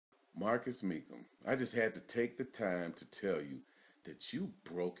Marcus Mecum, I just had to take the time to tell you that you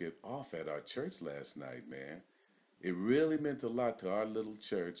broke it off at our church last night, man. It really meant a lot to our little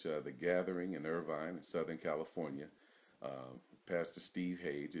church, the Gathering in Irvine, in Southern California. Pastor Steve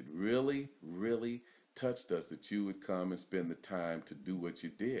Hayes. It really, really touched us that you would come and spend the time to do what you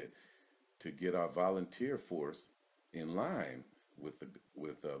did to get our volunteer force in line with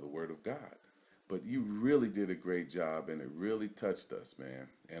the Word of God. But you really did a great job, and it really touched us, man.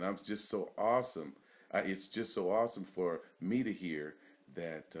 And I'm just so awesome. It's just so awesome for me to hear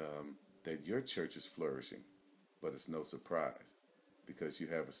that your church is flourishing. But it's no surprise because you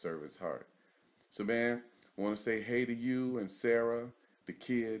have a servant's heart. So, man, I want to say hey to you and Sarah, the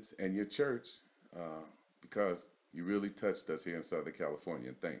kids, and your church because you really touched us here in Southern California.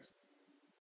 And thanks.